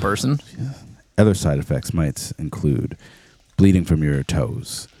 Red Pill person. Other side effects might include bleeding from your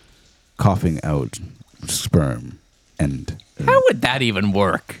toes, coughing out sperm, and How would that even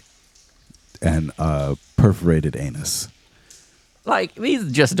work? perforated anus. Like,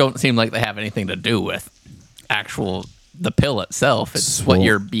 these just don't seem like they have anything to do with the pill itself. It's what Swole-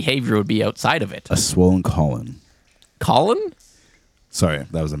 your behavior would be outside of it. A swollen colon. Colon? Sorry,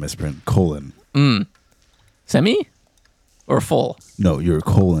 that was a misprint. Colon. Semi? Or full? No, your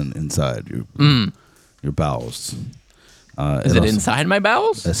colon inside your bowels. Is it also- inside my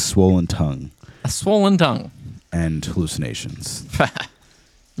bowels? A swollen tongue A swollen tongue. and hallucinations.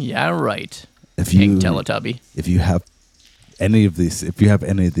 Yeah, right. If Pink you Teletubby. if you have any of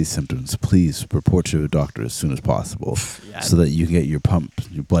these symptoms, please report to a doctor as soon as possible, Yeah. so that you can get your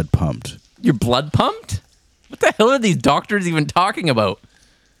blood pumped. Your blood pumped? What the hell are these doctors even talking about?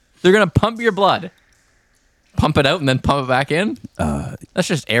 They're going to pump your blood. Pump it out and then pump it back in? That's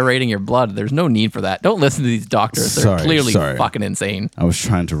just aerating your blood. There's no need for that. Don't listen to these doctors. They're clearly sorry. fucking insane. I was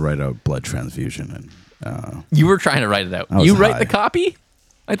trying to write out blood transfusion, and You were trying to write it out. I was You write high. the copy?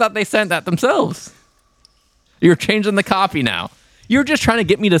 I thought they sent that themselves. You're changing the copy now. You're just trying to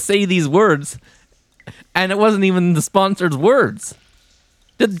get me to say these words, and it wasn't even the sponsor's words.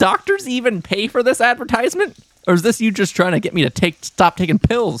 Did doctors even pay for this advertisement? Or is this you just trying to get me to stop taking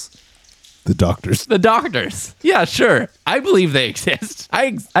pills? the doctors. The doctors. Yeah, sure. I believe they exist.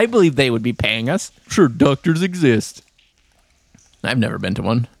 I believe they would be paying us. Sure, doctors exist. I've never been to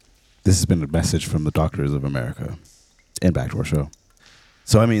one. This has been a message from the Doctors of America, and back to our show.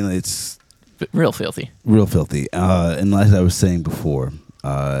 So I mean, it's Real filthy. real filthy. And as I was saying before,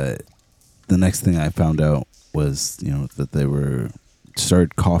 the next thing I found out was, that they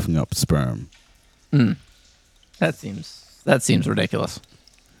started coughing up sperm. That seems ridiculous.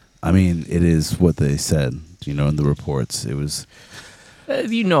 I mean, it is what they said, in the reports. It was,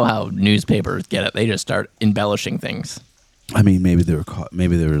 You know how newspapers get it. They just start embellishing things. I mean, maybe they were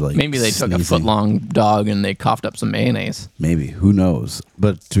like, Maybe they took a sneezing. foot-long dog and they coughed up some mayonnaise. Maybe, who knows?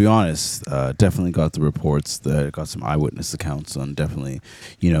 But to be honest, definitely got the reports, got some eyewitness accounts on definitely,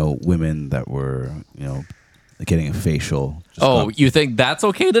 women that were, like getting a facial. just Oh, got- you think that's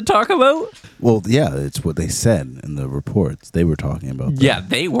okay to talk about? well, yeah, it's what they said in the reports. They were talking about that. Yeah,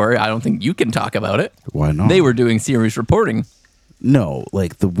 they were. I don't think you can talk about it. Why not? They were doing serious reporting. No,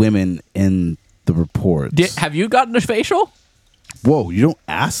 like the women in the reports. Have you gotten a facial? Whoa, you don't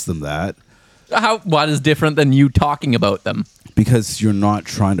ask them that What is different than you talking about them? because you're not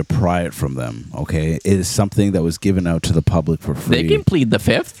trying to pry it from them, okay? It is something that was given out to the public for free. They can plead the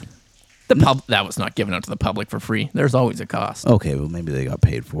fifth. That was not given out to the public for free. There's always a cost. Okay, well maybe they got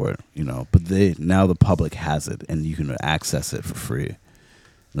paid for it, but now the public has it and you can access it for free.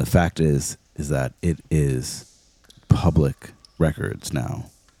 And the fact is that it is public records now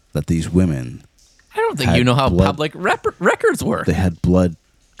that these women I don't think had you know how blood- public records work. they had blood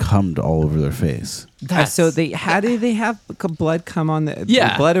cummed all over their face. So how did they have blood come on the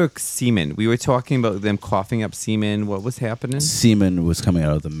Yeah. blood or semen? We were talking about them coughing up semen. What was happening? Semen was coming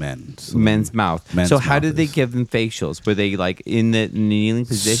out of the men. So Men's mouth. Men's So how mouth did they is- give them facials? Were they like in the kneeling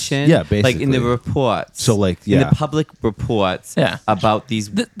position? Yeah, Like in the basically. reports. So, like, in yeah. the public reports. Yeah. About these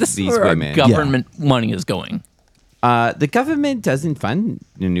This is these where women. our government money is going. The government doesn't fund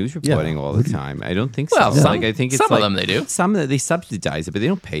the news reporting all the time. I don't think so. Well, some- like I think it's some of like, them they do. Some of they subsidize it, but they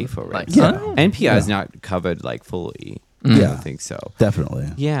don't pay for it. Like, Yeah. NPR is Yeah. not covered like fully. Mm. I Yeah. don't think so. Definitely.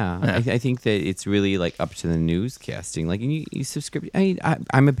 Yeah, Yeah. I think that it's really like up to the newscasting. Like, and you subscribe.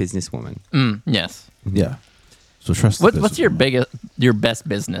 I'm a businesswoman. Yes. Yeah. So trust. the What's your businesswoman. your best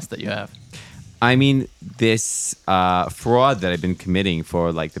business that you have? I mean, this fraud that I've been committing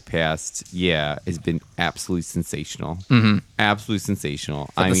for like the past year has been absolutely sensational. Absolutely sensational.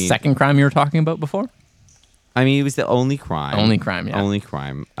 The second crime you were talking about before? I mean, it was the only crime. Only crime, yeah. Only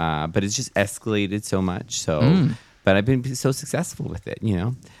crime. But it's just escalated so much. So, but I've been so successful with it.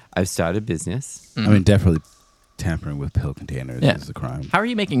 I've started a business. I mean, definitely tampering with pill containers Yeah. is a crime. How are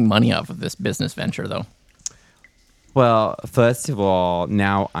you making money off of this business venture, though? Well, first of all,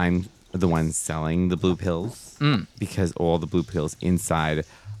 now I'm the one selling the blue pills because all the blue pills inside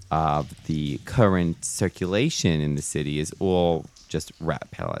of the current circulation in the city is all just rat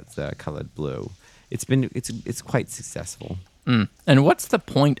pellets that are colored blue. It's quite successful, And what's the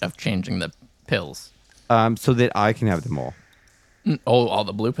point of changing the pills? so that I can have them all. Oh, all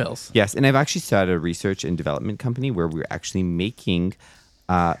the blue pills. Yes, and I've actually started a research and development company where we're actually making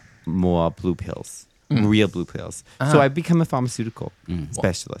more blue pills, real blue pills. So I've become a pharmaceutical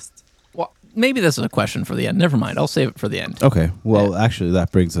specialist. Well, maybe this is a question for the end. Never mind. I'll save it for the end. Okay. Well, actually,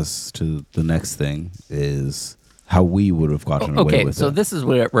 that brings us to the next thing: is how we would have gotten away Okay, with so it. this is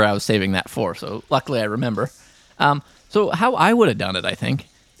where I was saving that for. So luckily I remember. So how I would have done it, I think,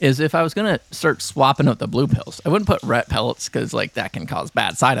 is if I was going to start swapping out the blue pills, I wouldn't put rat pellets because like that can cause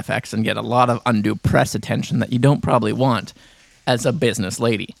bad side effects and get a lot of undue press attention that you don't probably want as a business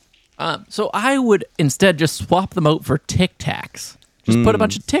lady. So I would instead just swap them out for Tic Tacs. Just put a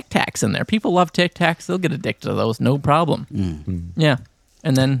bunch of Tic Tacs in there. People love Tic Tacs. They'll get addicted to those, no problem. Yeah.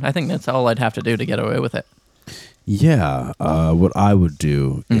 And then I think that's all I'd have to do to get away with it. Yeah, what I would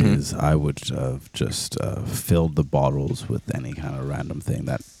do is I would just fill the bottles with any kind of random thing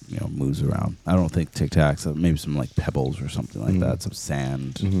that moves around. I don't think Tic Tacs, maybe some like pebbles or something like that, some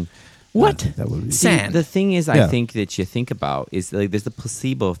sand. What? That would be Sand? The thing is, I Yeah. think that you think about is like there's the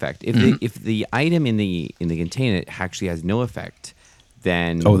placebo effect. If if the item in the container actually has no effect,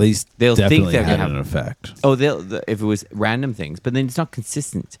 then Oh, these they'll think definitely they're had gonna an have. effect. Oh, if it was random things, but then it's not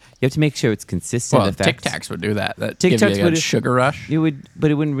consistent. You have to make sure it's consistent. Well, effects. Tic Tacs would do that. That Tic give you Tacs a would- sugar rush. It would,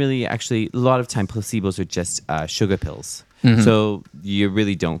 but it wouldn't really actually. A lot of time, placebos are just sugar pills, so you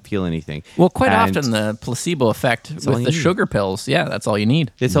really don't feel anything. Well, quite And often the placebo effect all with you the need. sugar pills, yeah, that's all you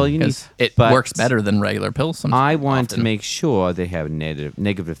need. That's all you need. 'Cause it But works better than regular pills. I want to often. make sure they have a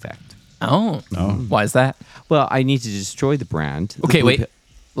negative effect. Oh, why is that? Well, I need to destroy the brand. The Okay, blue wait. pi-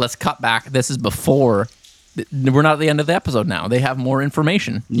 Let's cut back. This is before. We're not at the end of the episode now. They have more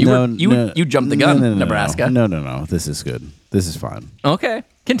information. You jumped the gun, no, Nebraska. No. This is good. This is fine. Okay,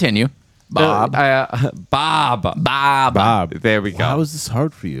 continue. Bob. Bob. Bob. There we go. How is this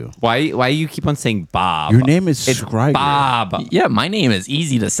hard for you? Why you keep on saying Bob? Your name is It's Scriger. Bob. Yeah, my name is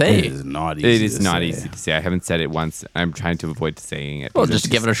easy to say. It is not easy. It is to not say. easy to say. I haven't said it once. I'm trying to avoid saying it. Well, because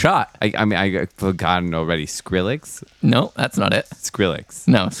just give it a shot. I mean, I forgotten already. Skrillex? No, that's not it. Skrillex.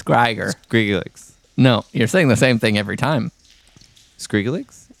 No, Scriger. Skrillex. No, you're saying the same thing every time.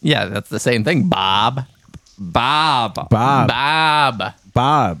 Skrillex? Yeah, that's the same thing. Bob. Bob. Bob. Bob.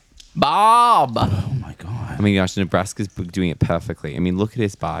 Bob. Bob. Oh my god. I mean, gosh, Nebraska's doing it perfectly. I mean, look at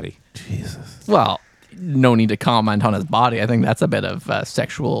his body. Jesus. Well, no need to comment on his body. I think that's a bit of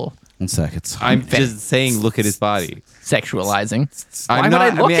sexual 1 sec. It's I'm just saying, look at his body. Sexualizing. Why I'm would not, I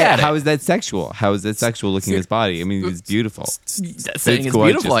look at How it? is that sexual? How is that sexual looking at his body? I mean, it's beautiful. Saying it's gorgeous.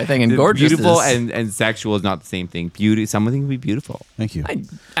 beautiful, I think, and gorgeous Beautiful is, and sexual is not the same thing. Beauty, something can be beautiful. Thank you.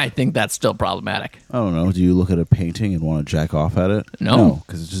 I think that's still problematic. I don't know. Do you look at a painting and want to jack off at it? No.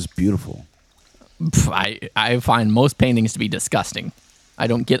 because it's just beautiful. I find most paintings to be disgusting. I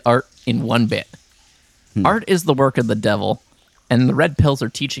don't get art in one bit. Art is the work of the devil, and the red pills are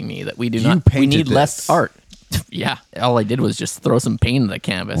teaching me that we do You not. We painted need less this. art. Yeah, all I did was just throw some paint in the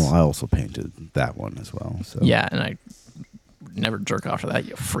canvas. Well, I also painted that one as well. So Yeah, and I never jerk off to that,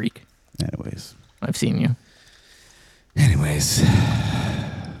 you freak. Anyways, I've seen you.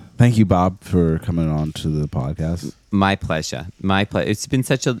 thank you, Bob, for coming on to the podcast. My pleasure. It's been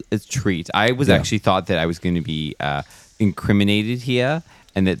such a treat. I was Yeah. actually thought that I was going to be incriminated here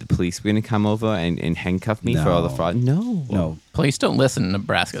and that the police were going to come over and handcuff me for all the No. fraud. No. No, Police don't listen,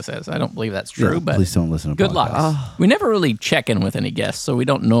 Nebraska says. I don't believe that's true, yeah, but please don't listen to good luck. podcasts. We never really check in with any guests, so we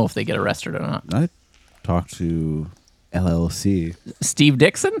don't know if they get arrested or not. I talked to LLC. Steve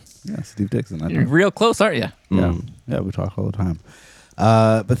Dixon? Yeah, Steve Dixon. I You're know. real close, aren't you? Yeah, we talk all the time.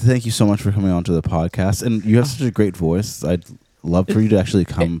 But thank you so much for coming on to the podcast, and you have such a great voice. I'd love for you to actually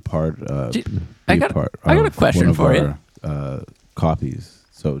come Do- be I got- part I got a of question one of for you. our copies.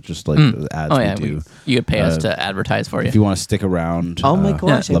 So just like the ads Oh, yeah. we do. You could pay us Uh, to advertise for you. If you want to stick around, Oh my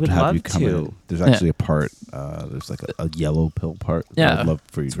gosh, I love would to have love you come to. in. There's actually a part. There's like a yellow pill part. that Yeah, I'd love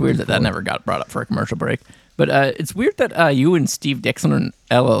for you. it's to weird read that for. never got brought up for a commercial break. But it's weird that you and Steve Dixon and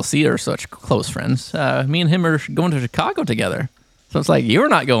LLC are such close friends. Me and him are going to Chicago together. So it's like, you're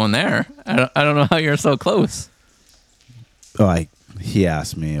not going there. I don't know how you're so close. Oh, he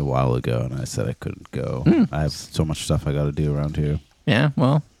asked me a while ago, and I said I couldn't go. Hmm. I have so much stuff I got to do around here. Yeah,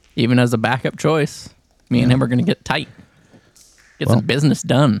 well, even as a backup choice, me and him are going to get tight. Get Well- some business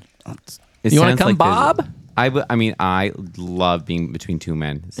done. It You wanna sounds come, there's- Bob? I mean, I love being between two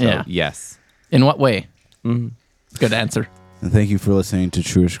men. So, Yeah. yes. In what way? Good answer. And thank you for listening to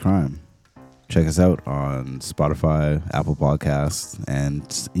Truish Crime. Check us out on Spotify, Apple Podcasts, and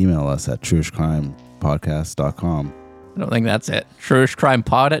email us at truishcrimepodcast.com. I don't think that's it.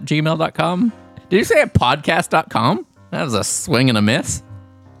 TruishCrimePod@gmail.com. Did you say at podcast.com? That was a swing and a miss.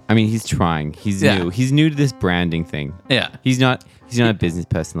 I mean, he's trying. He's Yeah. new. He's new to this branding thing. Yeah. He's not a business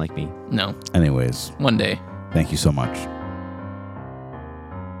person like me. No. Anyways, One day. thank you so much.